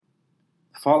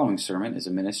following sermon is a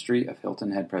ministry of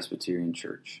Hilton Head Presbyterian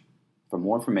Church. For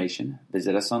more information,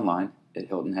 visit us online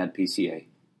at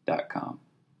hiltonheadpca.com.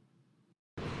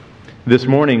 This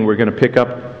morning we're going to pick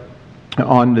up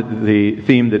on the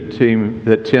theme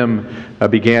that Tim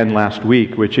began last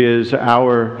week, which is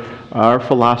our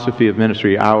philosophy of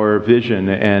ministry, our vision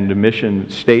and mission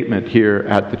statement here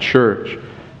at the church.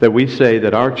 That we say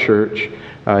that our church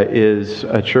is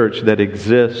a church that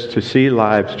exists to see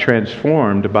lives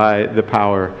transformed by the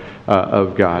power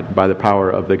of God, by the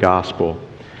power of the gospel.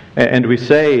 And we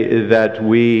say that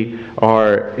we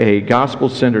are a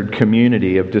gospel-centered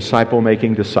community of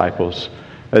disciple-making disciples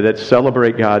that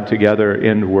celebrate God together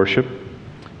in worship,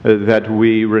 that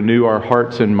we renew our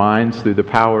hearts and minds through the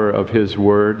power of His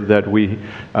Word, that we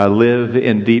live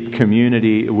in deep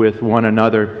community with one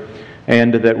another,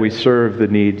 and that we serve the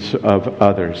needs of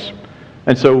others.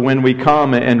 And so when we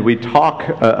come and we talk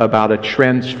about a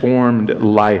transformed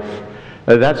life,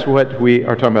 that's what we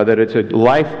are talking about, that it's a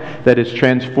life that is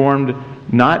transformed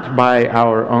not by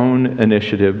our own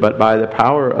initiative, but by the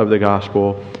power of the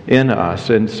gospel in us.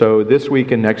 And so this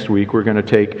week and next week, we're going to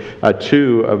take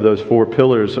two of those four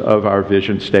pillars of our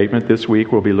vision statement. This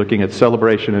week, we'll be looking at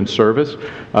celebration and service.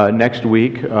 Next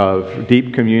week, of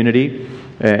deep community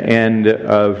and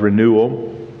of renewal.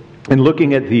 And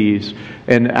looking at these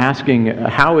and asking,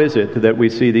 how is it that we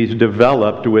see these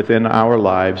developed within our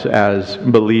lives as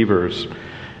believers?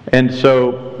 And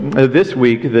so this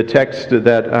week, the text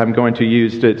that I'm going to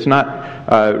use, it's not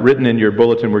written in your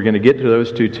bulletin. We're going to get to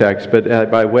those two texts, but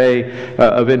by way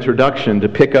of introduction, to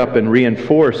pick up and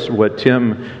reinforce what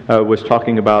Tim was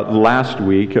talking about last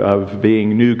week of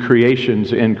being new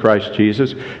creations in Christ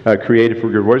Jesus, created for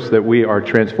good works, that we are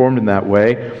transformed in that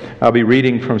way. I'll be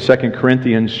reading from 2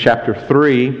 Corinthians chapter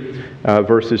 3,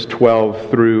 verses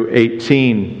 12 through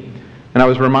 18. And I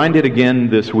was reminded again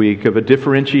this week of a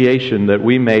differentiation that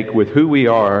we make with who we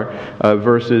are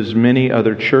versus many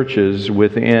other churches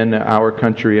within our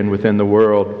country and within the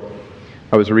world.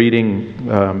 I was reading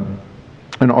an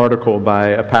article by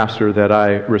a pastor that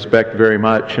I respect very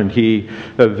much, and he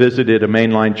visited a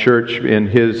mainline church in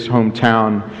his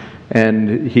hometown,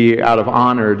 and he, out of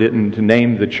honor, didn't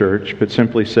name the church, but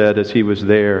simply said as he was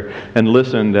there and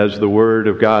listened as the Word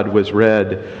of God was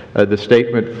read, the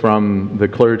statement from the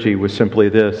clergy was simply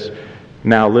this: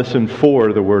 "Now listen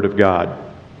for the Word of God."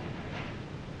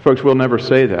 Folks, we'll never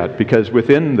say that, because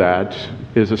within that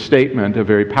is a statement, a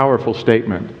very powerful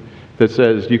statement, that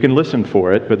says you can listen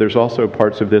for it, but there's also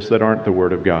parts of this that aren't the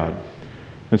Word of God.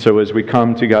 And so as we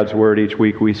come to God's Word each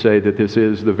week, we say that this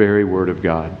is the very Word of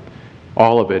God.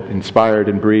 All of it inspired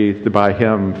and breathed by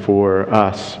Him for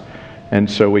us. And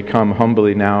so we come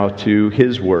humbly now to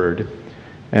His Word,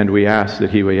 and we ask that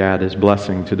He would add His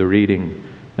blessing to the reading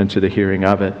and to the hearing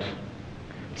of it.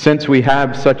 Since we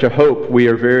have such a hope, we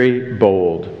are very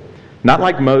bold. Not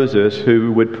like Moses,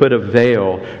 who would put a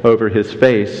veil over his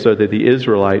face so that the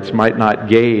Israelites might not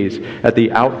gaze at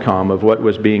the outcome of what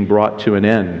was being brought to an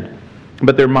end.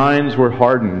 But their minds were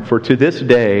hardened, for to this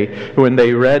day, when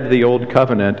they read the Old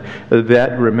Covenant,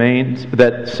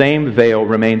 that same veil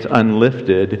remains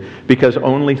unlifted, because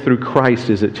only through Christ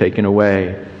is it taken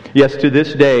away. Yes, to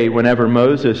this day, whenever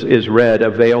Moses is read, a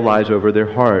veil lies over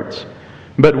their hearts.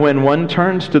 But when one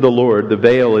turns to the Lord, the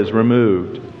veil is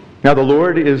removed. Now the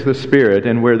Lord is the Spirit,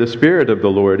 and where the Spirit of the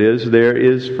Lord is, there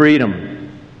is freedom.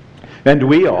 And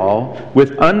we all,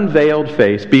 with unveiled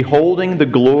face, beholding the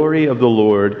glory of the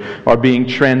Lord, are being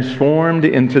transformed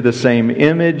into the same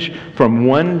image from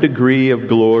one degree of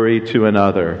glory to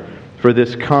another. For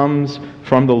this comes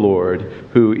from the Lord,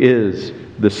 who is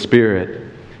the Spirit.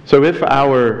 So if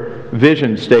our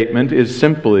vision statement is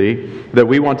simply that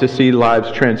we want to see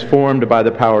lives transformed by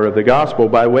the power of the gospel,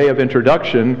 by way of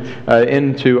introduction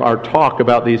into our talk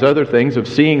about these other things, of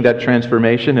seeing that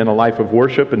transformation in a life of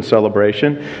worship and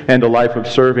celebration and a life of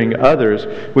serving others,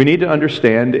 we need to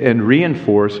understand and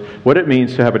reinforce what it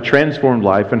means to have a transformed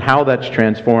life and how that's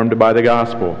transformed by the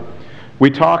gospel.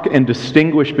 We talk and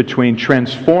distinguish between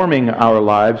transforming our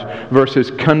lives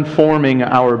versus conforming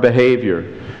our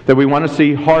behavior. That we want to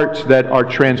see hearts that are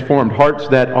transformed, hearts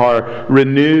that are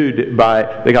renewed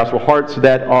by the gospel, hearts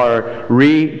that are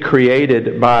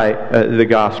recreated by the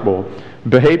gospel.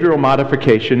 Behavioral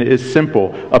modification is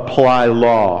simple. Apply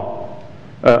law.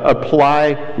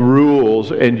 Apply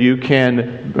rules, and you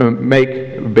can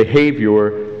make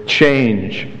behavior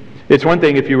change. It's one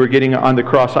thing if you were getting on the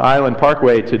Cross Island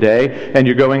Parkway today and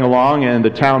you're going along and the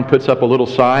town puts up a little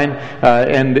sign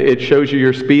and it shows you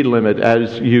your speed limit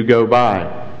as you go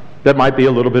by. That might be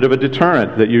a little bit of a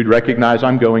deterrent, that you'd recognize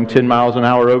I'm going 10 miles an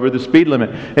hour over the speed limit,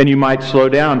 and you might slow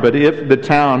down. But if the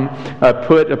town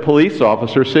put a police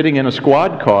officer sitting in a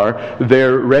squad car,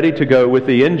 they're ready to go with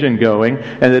the engine going,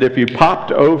 and that if you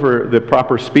popped over the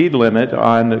proper speed limit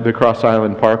on the Cross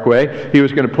Island Parkway, he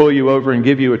was going to pull you over and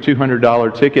give you a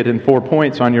 $200 ticket and 4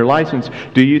 points on your license,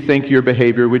 do you think your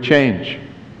behavior would change?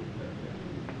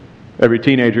 Every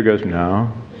teenager goes,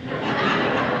 no.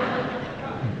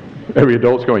 Every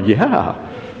adult's going, yeah.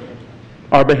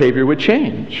 Our behavior would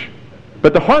change.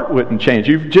 But the heart wouldn't change.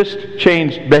 You've just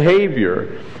changed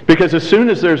behavior. Because as soon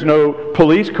as there's no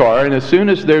police car and as soon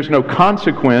as there's no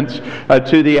consequence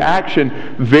to the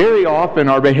action, very often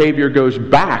our behavior goes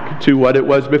back to what it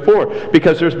was before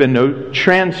because there's been no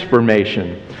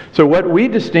transformation. So what we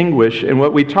distinguish and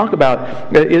what we talk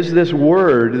about is this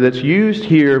word that's used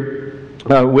here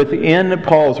within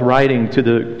Paul's writing to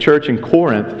the church in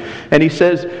Corinth, and he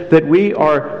says that we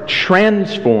are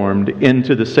transformed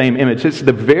into the same image. It's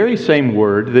the very same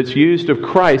word that's used of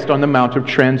Christ on the Mount of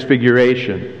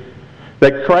Transfiguration.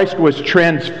 That Christ was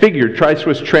transfigured, Christ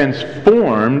was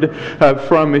transformed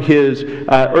from his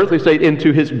earthly state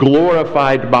into his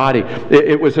glorified body.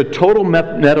 It was a total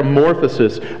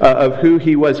metamorphosis of who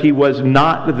he was. He was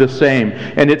not the same.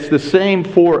 And it's the same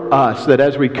for us, that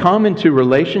as we come into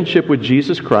relationship with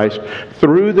Jesus Christ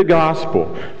through the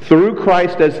gospel, through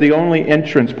Christ as the only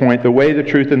entrance point, the way, the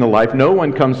truth, and the life, no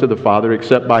one comes to the Father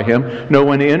except by him. No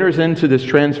one enters into this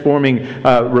transforming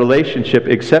relationship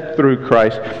except through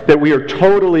Christ, that we are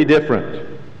totally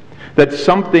different. That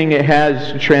something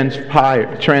has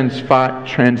transpired.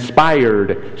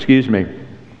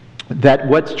 That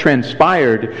what's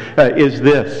transpired is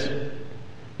this.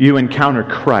 You encounter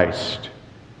Christ.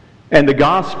 And the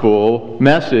gospel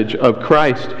message of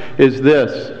Christ is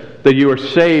this: that you are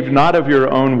saved not of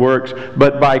your own works,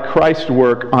 but by Christ's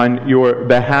work on your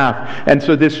behalf. And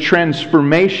so this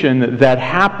transformation that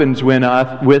happens with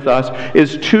us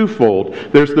is twofold.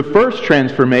 There's the first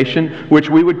transformation, which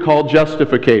we would call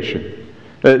justification.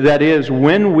 That is,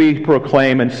 when we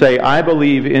proclaim and say, I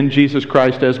believe in Jesus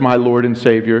Christ as my Lord and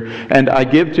Savior, and I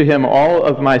give to Him all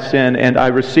of my sin, and I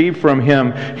receive from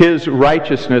Him His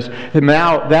righteousness,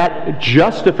 now that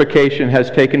justification has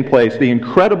taken place, the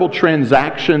incredible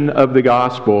transaction of the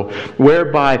gospel,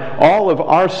 whereby all of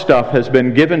our stuff has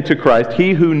been given to Christ.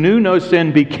 He who knew no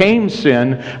sin became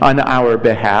sin on our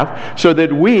behalf, so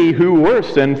that we who were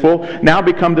sinful now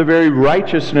become the very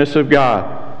righteousness of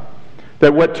God.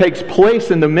 That what takes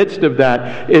place in the midst of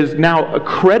that is now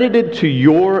accredited to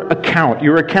your account.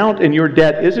 Your account and your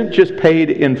debt isn't just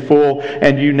paid in full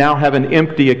and you now have an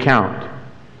empty account.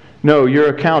 No, your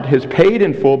account is paid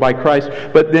in full by Christ,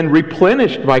 but then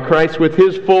replenished by Christ with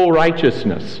His full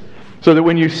righteousness. So that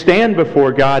when you stand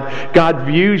before God, God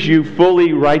views you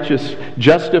fully righteous,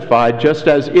 justified, just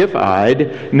as if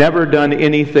I'd never done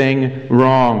anything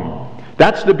wrong.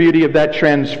 That's the beauty of that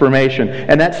transformation.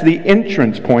 And that's the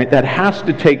entrance point that has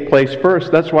to take place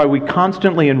first. That's why we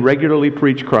constantly and regularly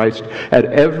preach Christ at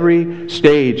every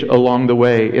stage along the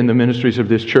way in the ministries of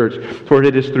this church. For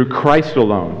it is through Christ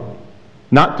alone,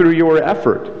 not through your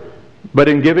effort, but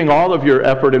in giving all of your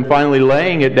effort and finally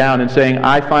laying it down and saying,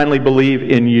 I finally believe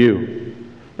in you.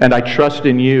 And I trust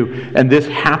in you. And this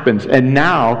happens. And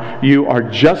now you are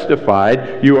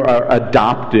justified. You are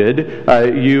adopted.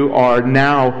 You are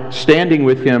now standing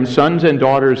with Him, sons and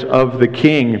daughters of the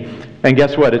King. And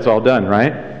guess what? It's all done,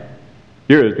 right?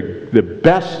 You're the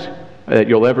best that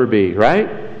you'll ever be, right?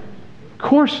 Of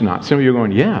course not. Some of you are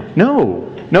going, yeah. No,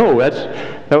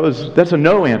 that's a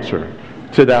no answer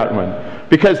to that one.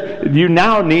 Because you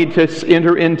now need to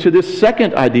enter into this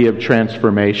second idea of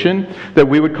transformation that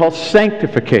we would call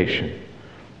sanctification.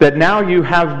 That now you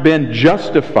have been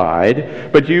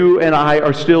justified, but you and I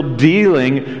are still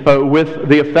dealing with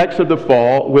the effects of the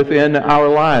fall within our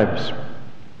lives.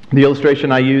 The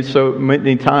illustration I use so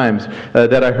many times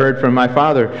that I heard from my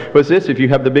father was this: if you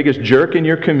have the biggest jerk in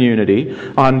your community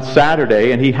on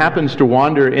Saturday and he happens to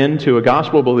wander into a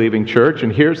gospel-believing church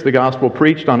and hears the gospel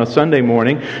preached on a Sunday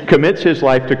morning, commits his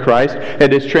life to Christ,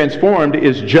 and is transformed,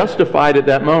 is justified at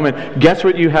that moment, guess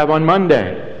what you have on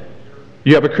Monday?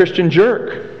 You have a Christian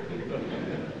jerk.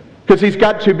 Because he's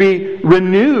got to be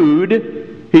renewed.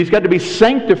 He's got to be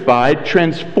sanctified,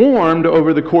 transformed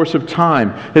over the course of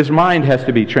time. His mind has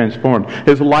to be transformed.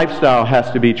 His lifestyle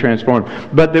has to be transformed.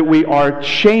 But that we are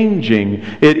changing.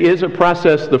 It is a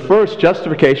process, the first,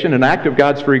 justification, an act of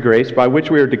God's free grace by which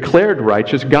we are declared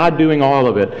righteous, God doing all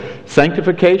of it.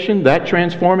 Sanctification, that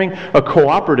transforming, a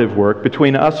cooperative work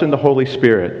between us and the Holy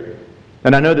Spirit.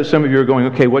 And I know that some of you are going,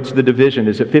 okay, what's the division?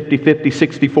 Is it 50-50,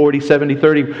 60-40,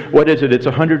 70-30? What is it? It's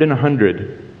 100 and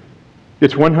 100.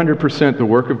 It's 100% the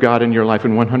work of God in your life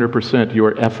and 100%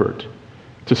 your effort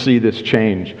to see this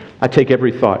change. I take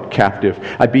every thought captive.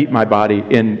 I beat my body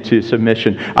into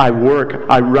submission. I work.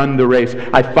 I run the race.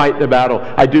 I fight the battle.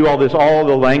 I do all this, all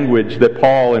the language that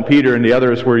Paul and Peter and the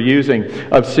others were using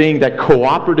of seeing that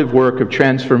cooperative work of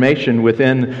transformation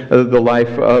within the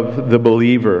life of the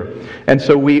believer. And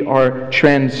so we are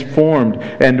transformed,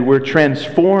 and we're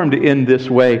transformed in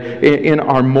this way in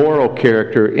our moral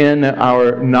character, in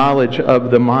our knowledge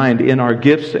of the mind, in our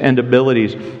gifts and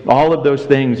abilities, all of those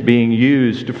things being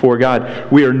used for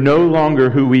God. We are no longer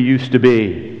who we used to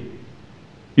be.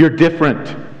 You're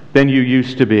different than you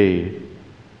used to be.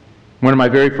 One of my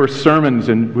very first sermons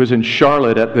was in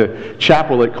Charlotte at the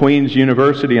chapel at Queen's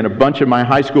University, and a bunch of my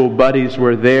high school buddies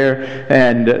were there,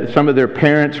 and some of their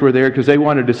parents were there because they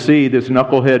wanted to see this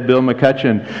knucklehead Bill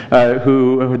McCutcheon,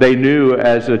 who they knew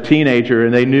as a teenager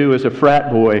and they knew as a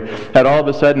frat boy, had all of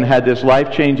a sudden had this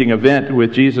life-changing event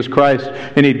with Jesus Christ,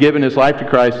 and he'd given his life to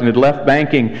Christ and had left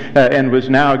banking and was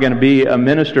now going to be a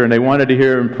minister, and they wanted to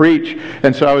hear him preach.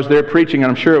 And so I was there preaching,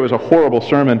 and I'm sure it was a horrible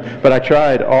sermon, but I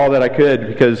tried all that I could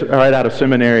because right out of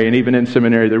seminary, and even in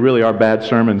seminary, there really are bad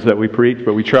sermons that we preach,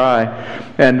 but we try.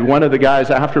 And one of the guys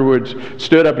afterwards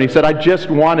stood up and he said, I just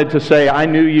wanted to say, I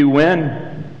knew you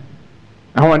when.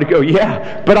 I wanted to go,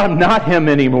 yeah, but I'm not him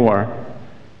anymore.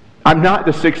 I'm not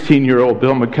the 16-year-old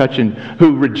Bill McCutcheon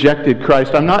who rejected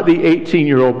Christ. I'm not the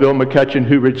 18-year-old Bill McCutcheon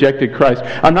who rejected Christ.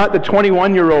 I'm not the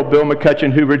 21-year-old Bill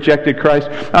McCutcheon who rejected Christ.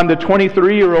 I'm the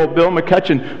 23-year-old Bill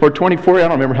McCutcheon, or 24, I don't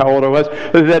remember how old I was,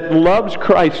 that loves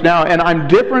Christ now. And I'm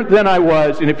different than I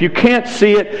was. And if you can't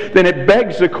see it, then it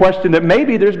begs the question that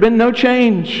maybe there's been no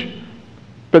change.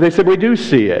 But they said, we do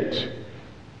see it.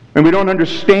 And we don't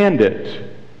understand it.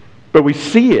 But we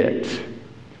see it.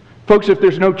 Folks, if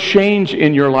there's no change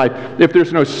in your life, if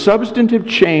there's no substantive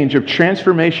change of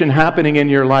transformation happening in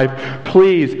your life,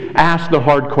 please ask the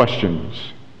hard questions.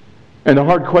 And the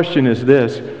hard question is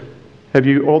this: have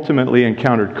you ultimately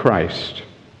encountered Christ?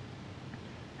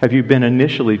 Have you been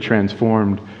initially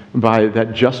transformed by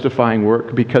that justifying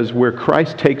work? Because where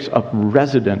Christ takes up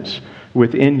residence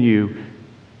within you,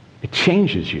 it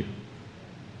changes you.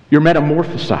 You're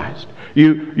metamorphosized.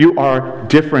 You are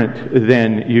different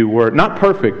than you were. Not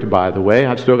perfect, by the way.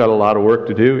 I've still got a lot of work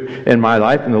to do in my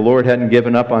life, and the Lord hadn't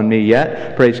given up on me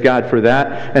yet. Praise God for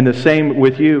that. And the same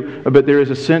with you. But there is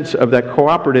a sense of that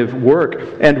cooperative work,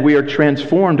 and we are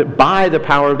transformed by the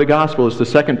power of the gospel. It's the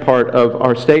second part of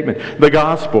our statement. The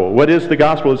gospel. What is the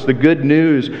gospel? It's the good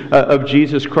news of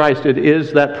Jesus Christ. It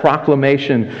is that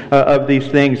proclamation of these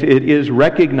things. It is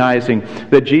recognizing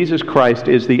that Jesus Christ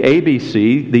is the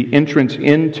ABC, the entrance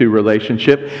into relationship,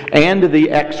 and the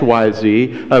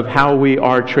XYZ of how we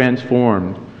are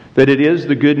transformed. That it is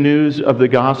the good news of the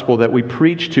gospel that we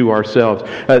preach to ourselves,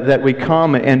 that we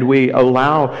come and we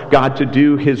allow God to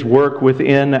do His work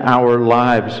within our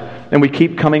lives. And we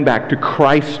keep coming back to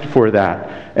Christ for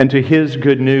that, and to His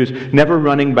good news, never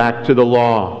running back to the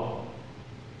law.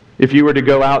 If you were to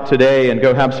go out today and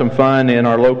go have some fun in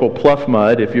our local Pluff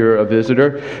Mud, if you're a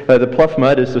visitor, the Pluff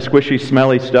Mud is the squishy,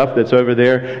 smelly stuff that's over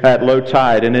there at low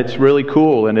tide, and it's really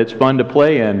cool and it's fun to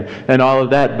play in and all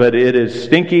of that, but it is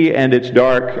stinky and it's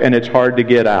dark and it's hard to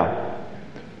get out.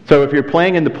 So if you're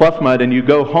playing in the Pluff Mud and you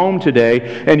go home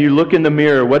today and you look in the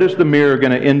mirror, what is the mirror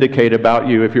going to indicate about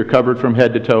you if you're covered from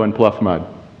head to toe in Pluff Mud?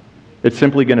 It's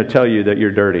simply going to tell you that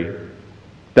you're dirty.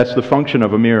 That's the function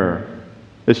of a mirror.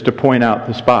 It's to point out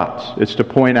the spots. It's to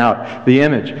point out the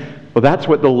image. Well, that's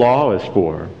what the law is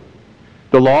for.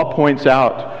 The law points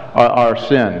out our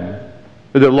sin.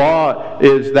 The law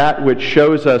is that which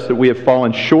shows us that we have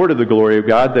fallen short of the glory of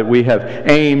God, that we have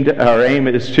our aim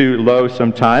is too low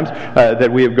sometimes,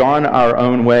 that we have gone our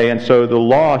own way. And so the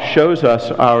law shows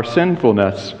us our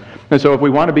sinfulness. And so if we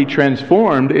want to be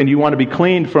transformed and you want to be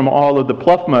cleaned from all of the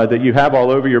pluff mud that you have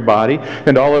all over your body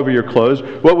and all over your clothes,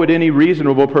 what would any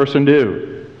reasonable person do?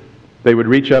 They would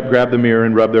reach up, grab the mirror,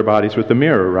 and rub their bodies with the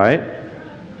mirror, right?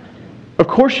 Of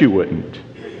course you wouldn't.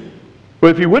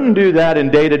 But if you wouldn't do that in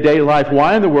day-to-day life,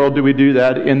 why in the world do we do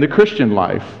that in the Christian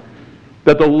life?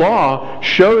 That the law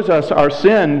shows us our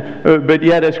sin, but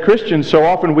yet as Christians, so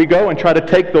often we go and try to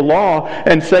take the law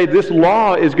and say, this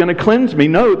law is going to cleanse me.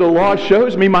 No, the law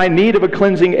shows me my need of a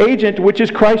cleansing agent, which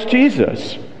is Christ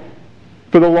Jesus.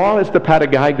 For the law is the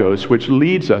pedagogos, which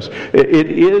leads us. It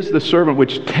is the servant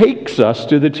which takes us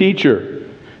to the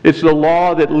teacher. It's the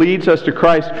law that leads us to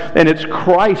Christ, and it's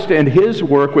Christ and His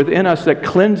work within us that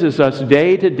cleanses us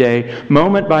day to day,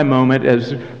 moment by moment,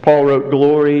 as Paul wrote,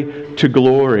 glory to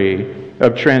glory,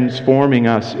 of transforming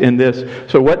us in this.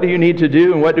 So what do you need to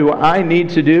do, and what do I need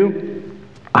to do?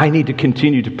 I need to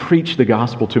continue to preach the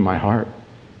gospel to my heart.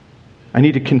 I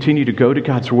need to continue to go to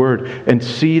God's Word and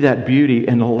see that beauty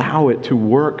and allow it to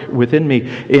work within me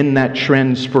in that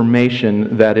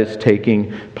transformation that is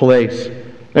taking place.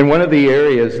 And one of the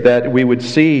areas that we would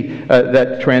see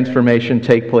that transformation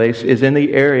take place is in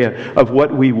the area of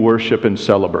what we worship and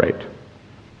celebrate.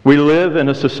 We live in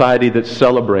a society that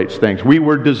celebrates things. We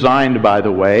were designed, by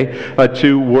the way,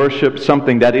 to worship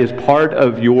something that is part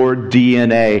of your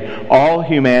DNA. All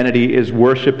humanity is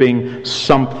worshiping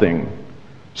something.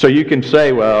 So you can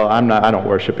say, well, I don't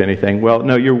worship anything. Well,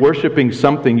 no, you're worshiping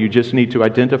something. You just need to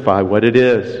identify what it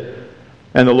is.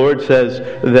 And the Lord says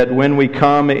that when we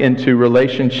come into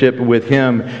relationship with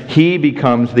Him, He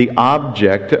becomes the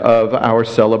object of our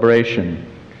celebration.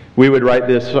 We would write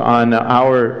this on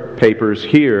our papers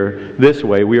here this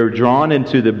way. We are drawn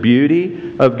into the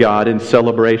beauty of God in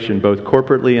celebration, both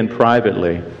corporately and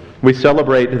privately. We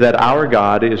celebrate that our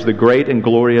God is the great and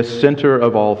glorious center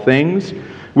of all things.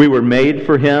 We were made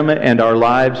for Him, and our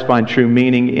lives find true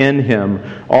meaning in Him.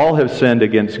 All have sinned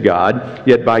against God,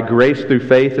 yet by grace through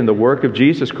faith in the work of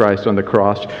Jesus Christ on the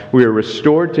cross, we are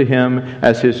restored to Him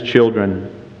as His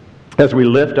children. As we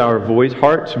lift our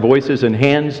hearts, voices, and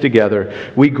hands together,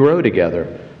 we grow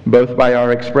together, both by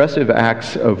our expressive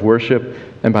acts of worship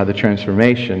and by the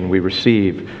transformation we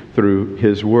receive through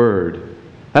His Word.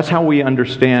 That's how we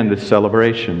understand this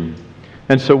celebration.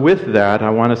 And so with that, I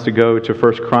want us to go to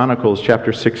 1 Chronicles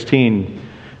chapter 16.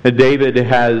 David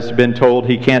has been told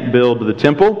he can't build the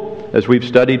temple, as we've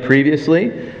studied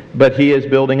previously, but he is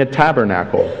building a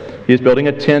tabernacle. He is building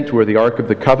a tent where the Ark of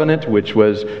the Covenant, which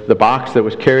was the box that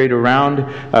was carried around,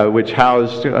 which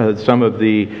housed some of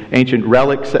the ancient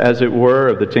relics, as it were,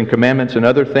 of the Ten Commandments and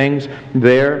other things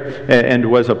there, and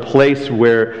was a place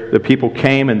where the people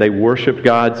came and they worshiped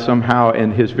God somehow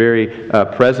in His very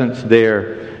presence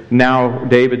there. Now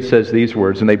David says these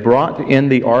words, "And they brought in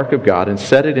the ark of God and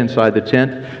set it inside the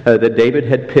tent that David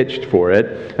had pitched for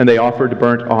it, and they offered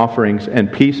burnt offerings and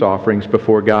peace offerings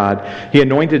before God. He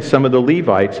anointed some of the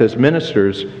Levites as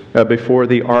ministers before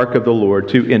the ark of the Lord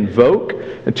to invoke,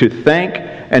 to thank,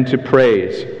 and to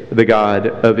praise the God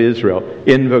of Israel."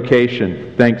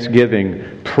 Invocation, thanksgiving,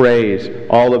 praise,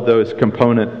 all of those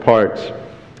component parts.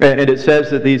 And it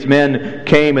says that these men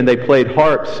came and they played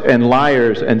harps and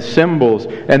lyres and cymbals,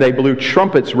 and they blew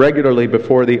trumpets regularly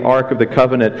before the Ark of the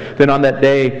Covenant. Then on that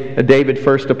day, David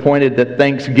first appointed that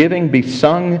thanksgiving be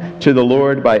sung to the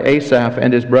Lord by Asaph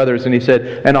and his brothers. And he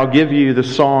said, "And I'll give you the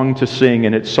song to sing."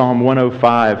 And it's Psalm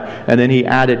 105. And then he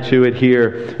added to it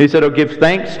here. He said, "Oh, give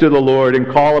thanks to the Lord and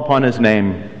call upon His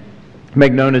name.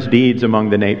 Make known His deeds among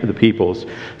the peoples.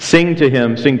 Sing to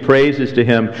Him, sing praises to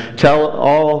Him. Tell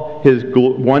all His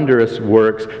wondrous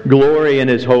works. Glory in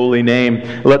His holy name.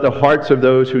 Let the hearts of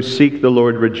those who seek the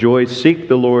Lord rejoice. Seek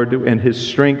the Lord and His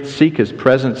strength. Seek His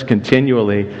presence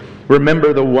continually.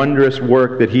 Remember the wondrous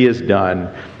work that He has done,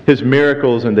 His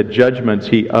miracles and the judgments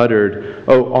He uttered.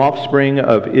 O offspring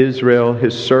of Israel,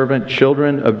 His servant,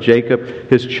 children of Jacob,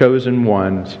 His chosen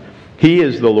ones. He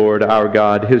is the Lord our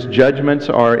God. His judgments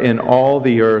are in all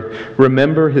the earth.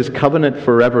 Remember His covenant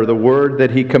forever, the word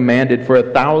that He commanded for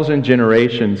 1,000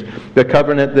 generations, the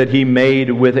covenant that He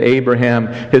made with Abraham,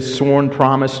 His sworn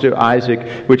promise to Isaac,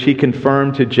 which He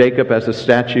confirmed to Jacob as a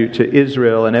statute, to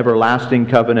Israel an everlasting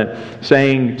covenant,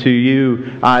 saying to you,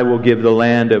 I will give the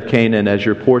land of Canaan as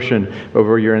your portion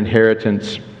over your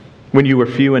inheritance. When you were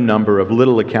few in number, of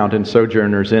little account and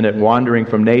sojourners in it, wandering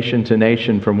from nation to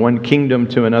nation, from one kingdom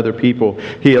to another people,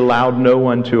 He allowed no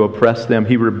one to oppress them.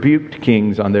 He rebuked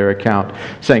kings on their account,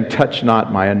 saying, touch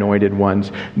not my anointed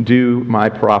ones, do my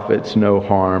prophets no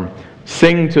harm.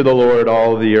 Sing to the Lord,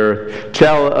 all the earth.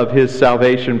 Tell of His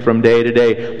salvation from day to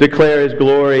day. Declare His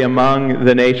glory among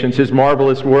the nations, His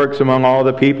marvelous works among all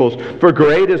the peoples. For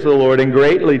great is the Lord, and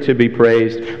greatly to be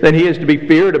praised. Then He is to be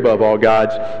feared above all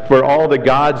gods. For all the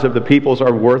gods of the peoples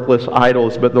are worthless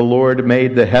idols, but the Lord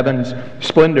made the heavens.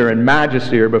 Splendor and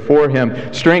majesty are before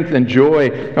Him. Strength and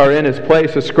joy are in His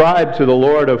place. Ascribe to the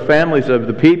Lord, O families of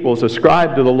the peoples.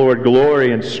 Ascribe to the Lord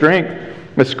glory and strength.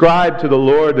 Ascribe to the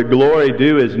Lord the glory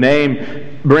due His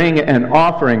name. Bring an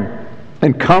offering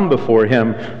and come before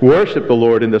Him. Worship the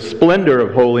Lord in the splendor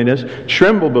of holiness.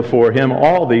 Tremble before Him,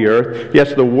 all the earth.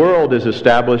 Yes, the world is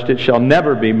established. It shall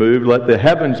never be moved. Let the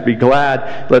heavens be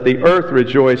glad. Let the earth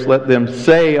rejoice. Let them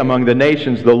say among the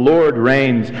nations, the Lord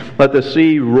reigns. Let the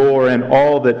sea roar and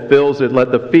all that fills it.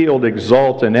 Let the field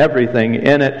exult and everything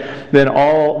in it. Then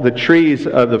all the trees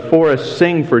of the forest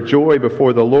sing for joy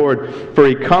before the Lord, for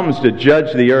He comes to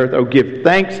judge the earth. Oh, give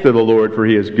thanks to the Lord, for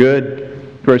He is good.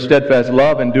 For His steadfast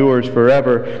love endures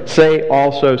forever. Say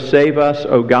also, save us,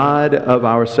 O God of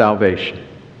our salvation,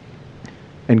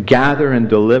 and gather and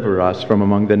deliver us from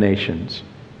among the nations.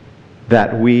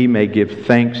 that we may give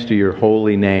thanks to your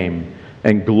holy name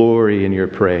and glory in your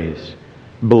praise.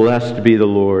 Blessed be the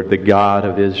Lord, the God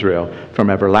of Israel, from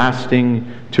everlasting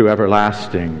to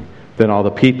everlasting." Then all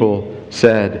the people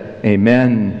said,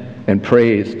 "Amen," and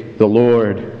praised the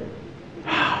Lord.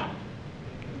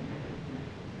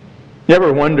 You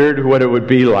ever wondered what it would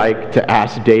be like to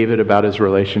ask David about his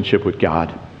relationship with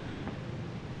God?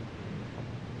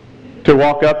 To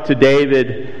walk up to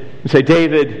David and say,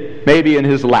 David, maybe in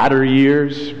his latter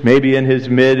years, maybe in his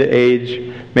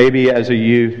mid-age, maybe as a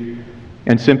youth,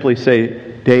 and simply say,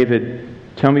 "David,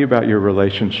 tell me about your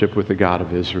relationship with the God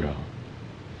of Israel."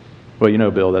 Well, you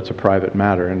know, Bill, that's a private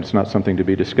matter, and it's not something to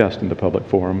be discussed in the public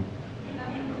forum.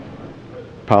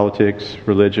 Politics,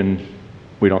 religion,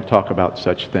 we don't talk about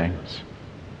such things.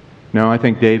 No, I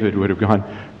think David would have gone,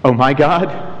 "Oh my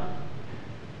God,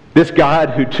 this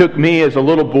God who took me as a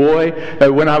little boy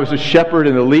when I was a shepherd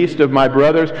and the least of my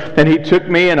brothers, and He took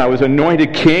me and I was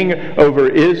anointed king over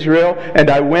Israel, and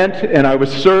I went and I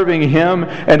was serving Him,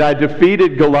 and I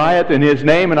defeated Goliath in His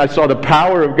name, and I saw the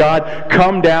power of God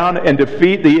come down and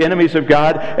defeat the enemies of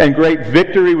God, and great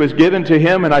victory was given to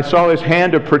Him, and I saw His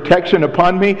hand of protection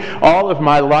upon me all of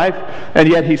my life, and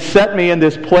yet He set me in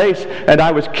this place, and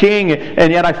I was king,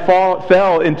 and yet I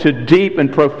fell into deep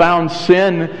and profound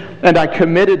sin, and I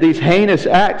committed these heinous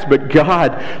acts, but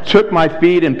God took my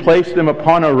feet and placed them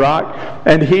upon a rock,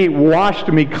 and He washed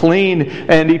me clean,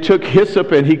 and He took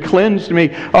hyssop and He cleansed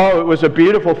me. Oh, it was a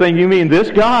beautiful thing. You mean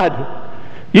this God?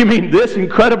 You mean this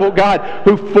incredible God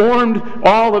who formed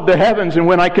all of the heavens, and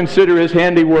when I consider His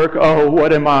handiwork, oh,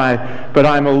 what am I? But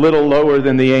I'm a little lower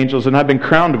than the angels, and I've been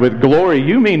crowned with glory.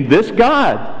 You mean this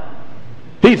God?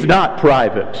 He's not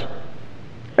private.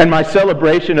 And my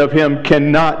celebration of Him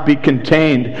cannot be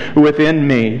contained within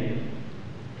me.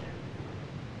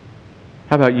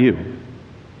 How about you?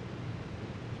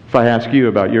 If I ask you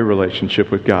about your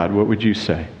relationship with God, what would you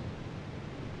say?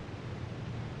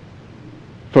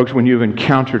 Folks, when you've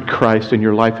encountered Christ and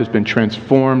your life has been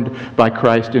transformed by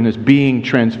Christ and is being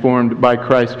transformed by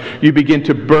Christ, you begin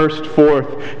to burst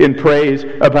forth in praise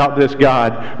about this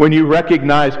God. When you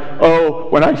recognize, oh,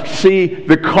 when I see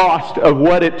the cost of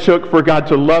what it took for God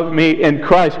to love me in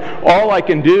Christ, all I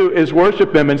can do is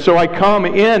worship Him. And so I come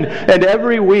in, and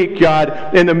every week,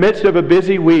 God, in the midst of a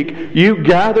busy week, you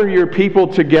gather your people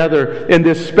together in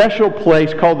this special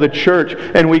place called the church,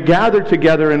 and we gather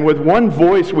together, and with one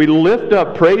voice we lift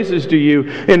up praises to you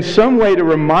in some way to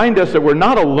remind us that we're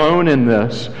not alone in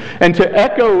this, and to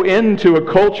echo into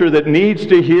a culture that needs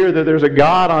to hear that there's a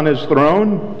God on His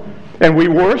throne, and we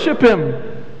worship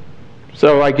Him.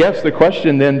 So I guess the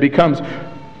question then becomes,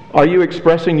 are you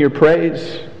expressing your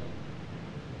praise?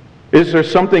 Is there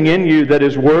something in you that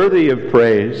is worthy of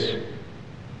praise?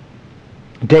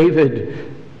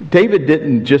 David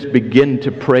didn't just begin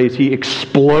to praise, he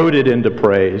exploded into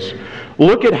praise.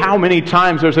 Look at how many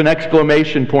times there's an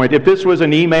exclamation point. If this was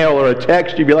an email or a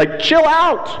text, you'd be like, chill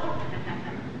out!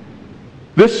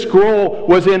 This scroll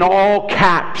was in all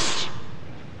caps.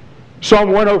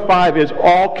 Psalm 105 is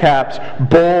all caps,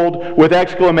 bold, with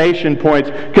exclamation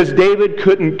points, because David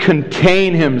couldn't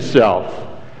contain himself.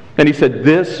 And he said,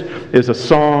 this is a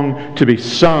song to be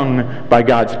sung by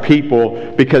God's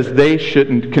people, because they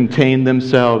shouldn't contain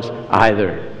themselves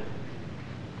either.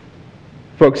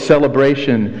 Folks,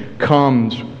 celebration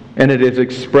comes and it is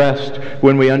expressed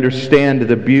when we understand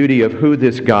the beauty of who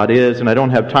this God is. And I don't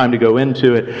have time to go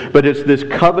into it, but it's this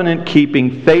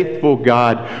covenant-keeping, faithful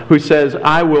God who says,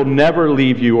 I will never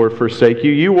leave you or forsake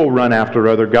you. You will run after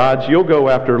other gods. You'll go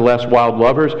after less wild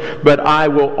lovers, but I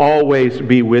will always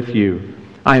be with you.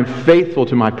 I am faithful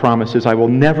to my promises. I will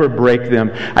never break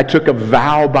them. I took a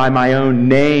vow by my own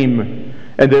name,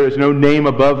 and there is no name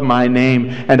above my name,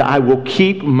 and I will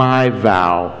keep my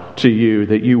vow to you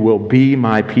that you will be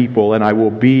my people, and I will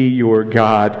be your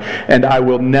God, and I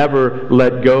will never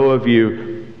let go of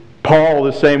you. Paul,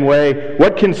 the same way.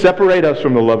 What can separate us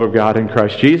from the love of God in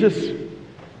Christ Jesus?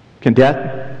 Can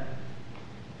death?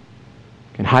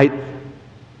 Can height?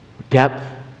 Depth?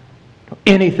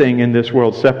 Anything in this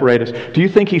world separate us? Do you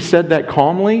think he said that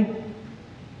calmly?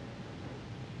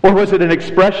 Or was it an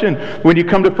expression when you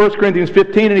come to 1 Corinthians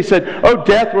 15 and he said, oh,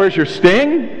 death, where's your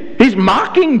sting? He's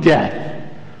mocking death.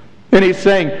 And he's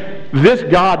saying, this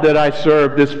God that I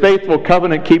serve, this faithful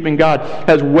covenant-keeping God,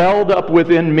 has welled up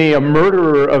within me a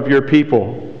murderer of your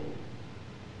people.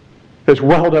 Has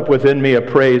welled up within me a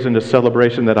praise and a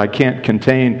celebration that I can't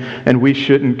contain, and we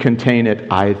shouldn't contain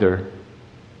it either.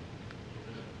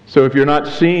 So if you're not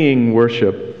seeing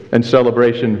worship and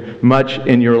celebration much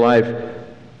in your life,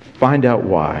 find out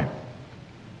why.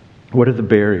 What are the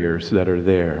barriers that are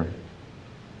there?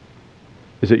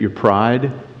 Is it your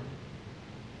pride?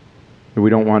 that we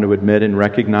don't want to admit and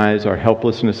recognize our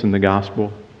helplessness in the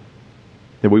gospel,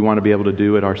 that we want to be able to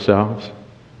do it ourselves?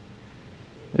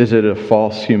 Is it a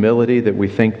false humility that we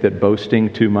think that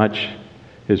boasting too much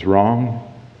is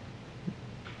wrong?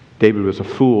 David was a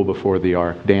fool before the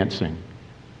ark, dancing,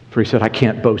 for he said, I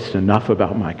can't boast enough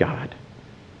about my God.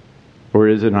 Or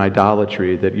is it an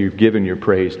idolatry that you've given your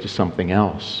praise to something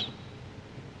else?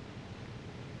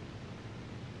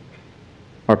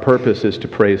 Our purpose is to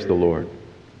praise the Lord.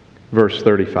 Verse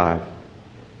 35.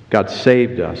 God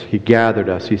saved us. He gathered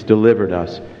us. He's delivered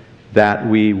us, that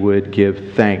we would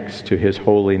give thanks to His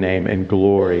holy name and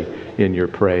glory in your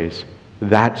praise.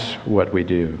 That's what we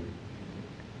do.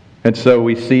 And so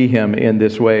we see Him in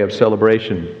this way of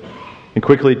celebration. And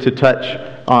quickly to touch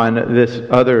on this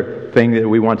other thing that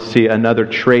we want to see, another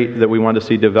trait that we want to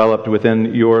see developed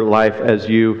within your life as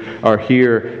you are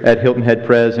here at Hilton Head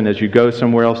Pres and as you go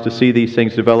somewhere else to see these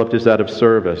things developed, is that of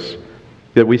service.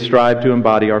 That we strive to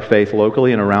embody our faith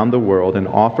locally and around the world and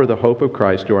offer the hope of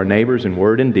Christ to our neighbors in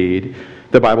word and deed.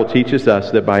 The Bible teaches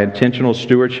us that by intentional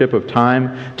stewardship of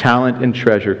time, talent, and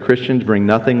treasure, Christians bring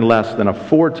nothing less than a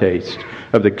foretaste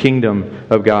of the kingdom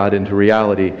of God into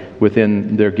reality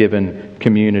within their given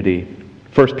community.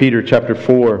 1 Peter chapter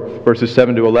 4, verses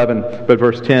 7 to 11, but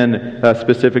verse 10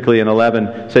 specifically and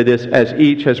 11 say this, as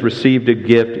each has received a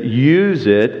gift, use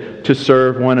it to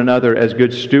serve one another as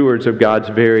good stewards of God's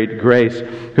varied grace.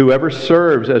 Whoever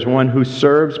serves as one who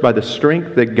serves by the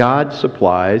strength that God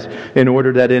supplies, in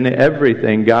order that in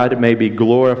everything God may be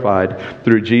glorified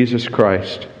through Jesus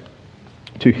Christ.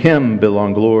 To Him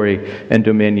belong glory and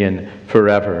dominion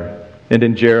forever. And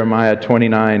in Jeremiah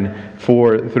 29,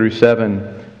 4 through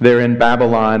 7, they're in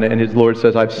Babylon, and His Lord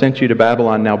says, I've sent you to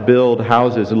Babylon. Now build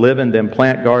houses, live in them,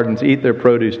 plant gardens, eat their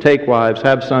produce, take wives,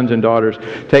 have sons and daughters.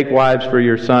 Take wives for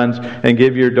your sons, and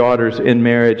give your daughters in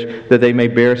marriage, that they may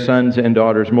bear sons and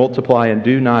daughters. Multiply and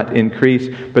do not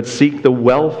increase, but seek the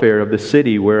welfare of the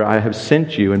city where I have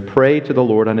sent you, and pray to the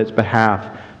Lord on its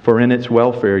behalf. For in its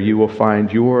welfare you will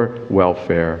find your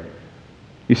welfare.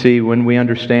 You see, when we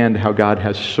understand how God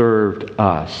has served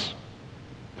us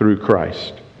through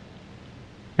Christ,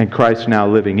 and Christ now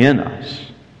living in us,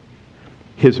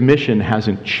 His mission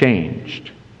hasn't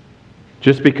changed.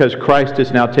 Just because Christ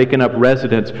has now taken up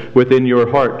residence within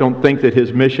your heart, don't think that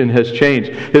His mission has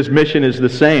changed. His mission is the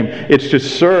same. It's to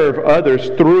serve others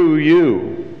through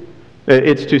you.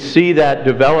 It's to see that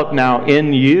develop now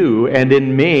in you and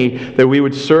in me, that we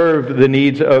would serve the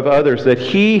needs of others, that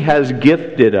He has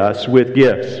gifted us with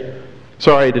gifts.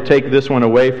 Sorry to take this one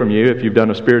away from you if you've done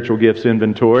a spiritual gifts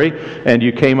inventory and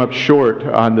you came up short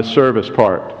on the service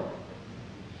part.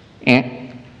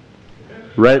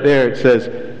 Right there it says,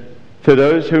 to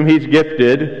those whom He's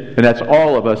gifted, and that's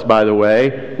all of us, by the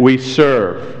way, we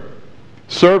serve.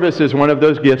 Service is one of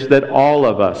those gifts that all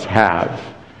of us have.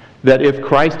 That if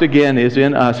Christ again is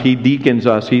in us, He deacons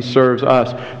us, He serves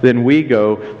us, then we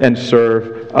go and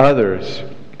serve others.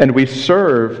 And we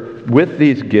serve with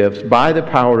these gifts by the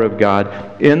power of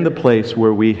God in the place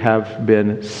where we have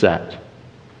been set.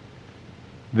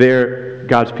 There,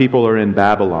 God's people are in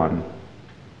Babylon,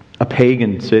 a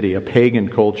pagan city, a pagan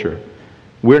culture.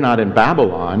 We're not in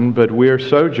Babylon, but we're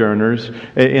sojourners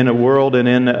in a world and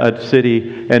in a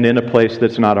city and in a place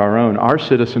that's not our own. Our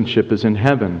citizenship is in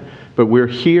heaven. But we're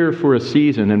here for a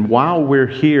season, and while we're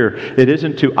here, it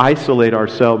isn't to isolate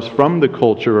ourselves from the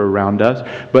culture around us,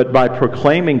 but by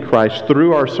proclaiming Christ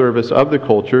through our service of the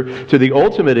culture to the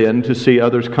ultimate end to see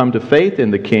others come to faith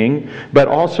in the King, but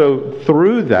also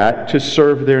through that to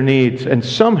serve their needs. And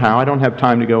somehow, I don't have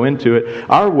time to go into it,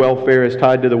 our welfare is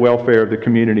tied to the welfare of the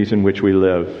communities in which we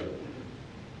live.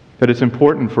 That it's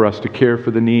important for us to care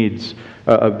for the needs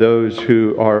of those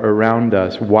who are around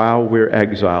us while we're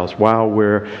exiles, while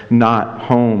we're not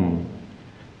home.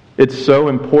 It's so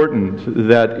important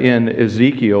that in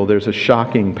Ezekiel there's a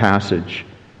shocking passage.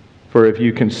 For if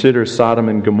you consider Sodom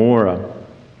and Gomorrah,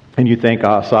 and you think,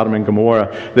 Sodom and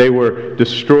Gomorrah, they were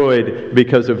destroyed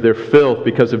because of their filth,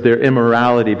 because of their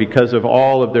immorality, because of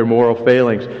all of their moral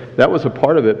failings. That was a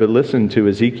part of it, but listen to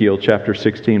Ezekiel chapter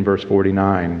 16, verse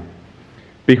 49.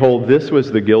 Behold, this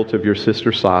was the guilt of your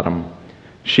sister Sodom.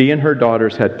 She and her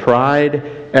daughters had pride,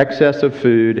 excess of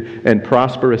food, and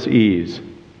prosperous ease.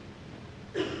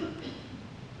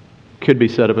 Could be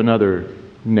said of another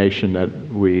nation that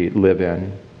we live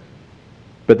in.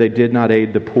 But they did not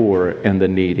aid the poor and the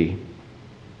needy.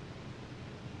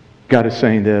 God is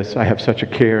saying this, I have such a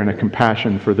care and a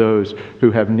compassion for those who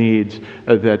have needs,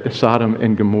 that Sodom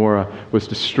and Gomorrah was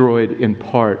destroyed in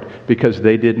part because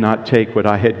they did not take what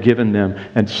I had given them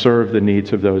and serve the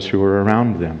needs of those who were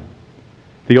around them.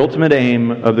 The ultimate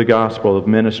aim of the gospel of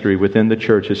ministry within the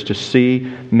church is to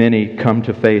see many come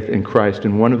to faith in Christ.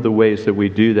 And one of the ways that we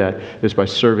do that is by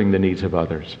serving the needs of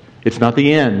others. It's not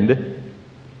the end,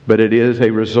 but it is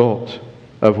a result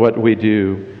of what we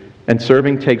do. And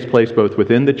serving takes place both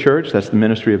within the church, that's the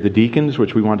ministry of the deacons,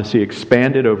 which we want to see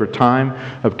expanded over time,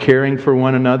 of caring for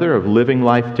one another, of living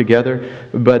life together,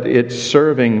 but it's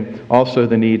serving also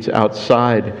the needs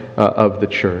outside of the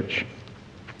church.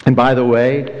 And by the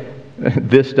way,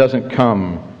 this doesn't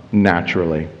come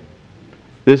naturally.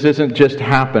 This doesn't just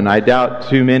happen. I doubt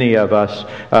too many of us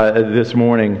this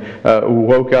morning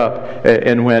woke up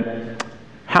and went,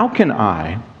 how can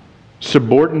I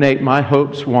subordinate my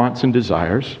hopes, wants, and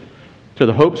desires to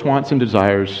the hopes, wants, and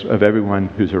desires of everyone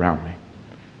who's around me?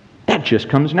 That just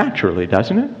comes naturally,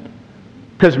 doesn't it?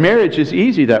 Because marriage is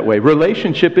easy that way.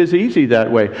 Relationship is easy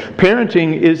that way.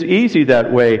 Parenting is easy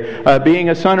that way. Being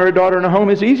a son or a daughter in a home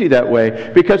is easy that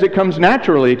way. Because it comes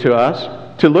naturally to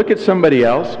us to look at somebody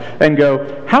else and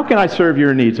go, how can I serve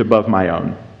your needs above my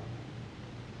own?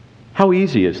 How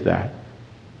easy is that?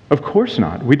 Of course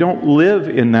not. We don't live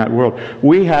in that world.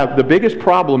 We have the biggest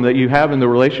problem that you have in the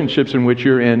relationships in which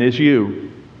you're in is you.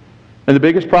 And the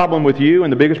biggest problem with you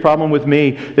and the biggest problem with me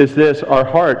is this: our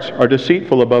hearts are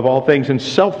deceitful above all things and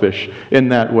selfish in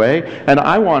that way. And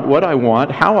I want what I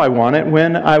want, how I want it,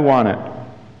 when I want it.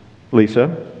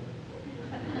 Lisa.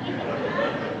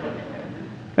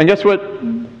 And guess what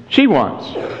she wants?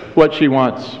 What she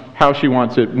wants, how she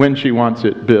wants it, when she wants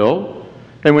it, Bill.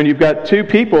 And when you've got two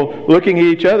people looking at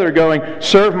each other going,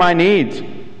 serve my needs,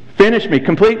 finish me,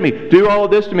 complete me, do all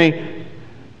of this to me,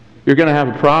 you're going to have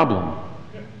a problem.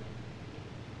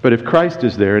 But if Christ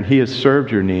is there and He has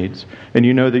served your needs, and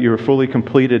you know that you are fully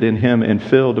completed in Him and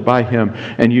filled by Him,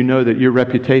 and you know that your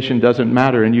reputation doesn't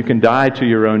matter, and you can die to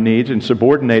your own needs and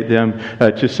subordinate them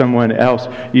to someone else,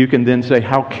 you can then say,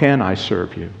 how can I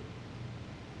serve you?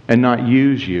 And not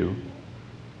use you,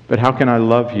 but how can I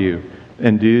love you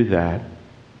and do that?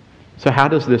 So how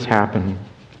does this happen?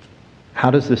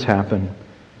 How does this happen?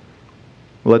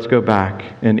 Well, let's go back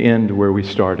and end where we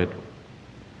started.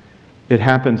 It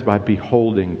happens by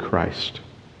beholding Christ.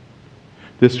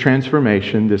 This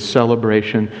transformation, this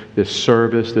celebration, this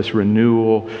service, this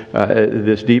renewal,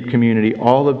 this deep community,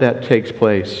 all of that takes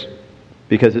place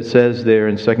because it says there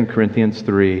in 2 Corinthians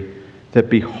 3 that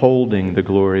beholding the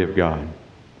glory of God.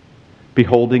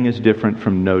 Beholding is different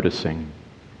from noticing.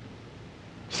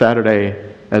 Saturday,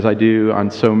 as I do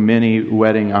on so many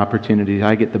wedding opportunities,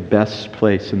 I get the best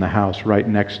place in the house right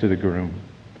next to the groom.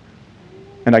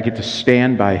 And I get to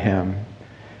stand by him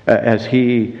as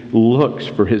he looks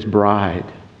for his bride.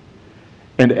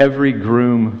 And every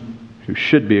groom, who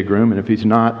should be a groom, and if he's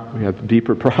not, we have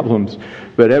deeper problems,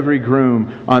 but every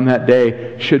groom on that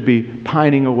day should be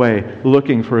pining away,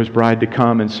 looking for his bride to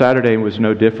come. And Saturday was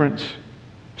no different.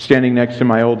 Standing next to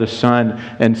my oldest son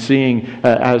and seeing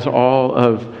as all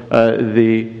of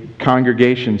the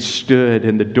congregation stood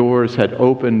and the doors had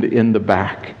opened in the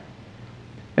back.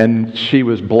 And she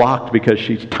was blocked because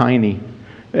she's tiny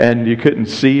and you couldn't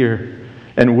see her.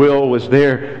 And Will was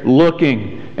there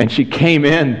looking, and she came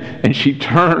in and she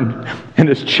turned and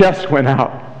his chest went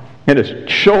out and his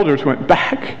shoulders went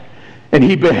back and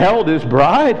he beheld his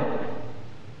bride.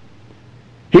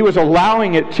 He was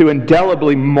allowing it to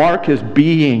indelibly mark his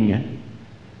being,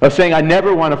 of saying, I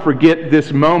never want to forget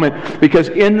this moment, because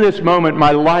in this moment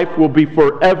my life will be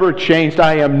forever changed.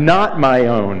 I am not my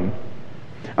own.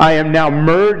 I am now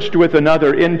merged with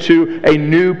another into a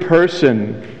new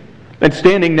person. And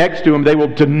standing next to him, they will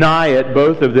deny it,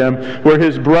 both of them, were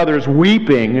his brothers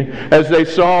weeping as they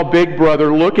saw Big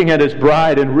Brother looking at his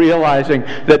bride and realizing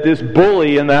that this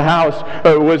bully in the house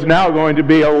was now going to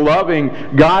be a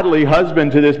loving, godly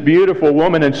husband to this beautiful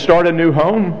woman and start a new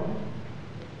home.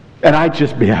 And I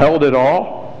just beheld it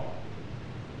all.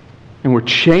 And were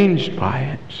changed by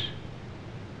it.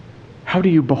 How do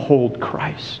you behold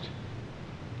Christ?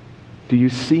 Do you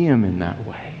see Him in that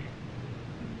way?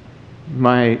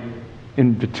 My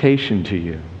invitation to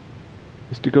you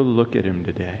is to go look at Him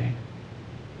today.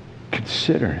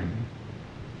 Consider Him.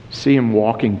 See Him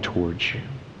walking towards you.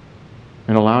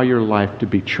 And allow your life to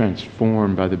be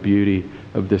transformed by the beauty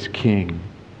of this King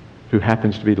who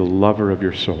happens to be the lover of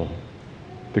your soul,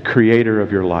 the creator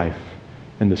of your life,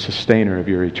 and the sustainer of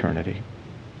your eternity.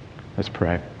 Let's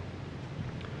pray.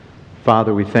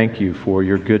 Father, we thank you for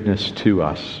your goodness to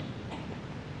us.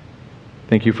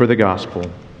 Thank you for the gospel,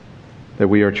 that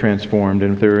we are transformed.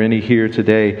 And if there are any here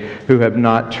today who have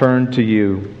not turned to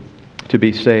you to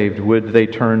be saved, would they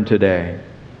turn today?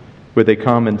 Would they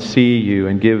come and see you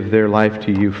and give their life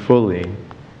to you fully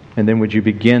And then would you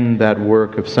begin that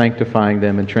work of sanctifying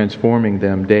them and transforming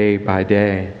them day by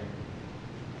day?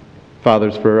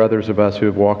 Fathers, for others of us who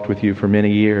have walked with you for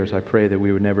many years, I pray that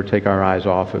we would never take our eyes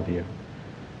off of you,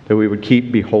 that we would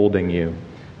keep beholding you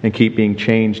and keep being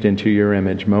changed into your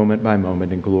image moment by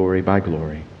moment and glory by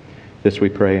glory. This we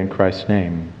pray in Christ's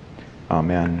name.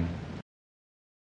 Amen.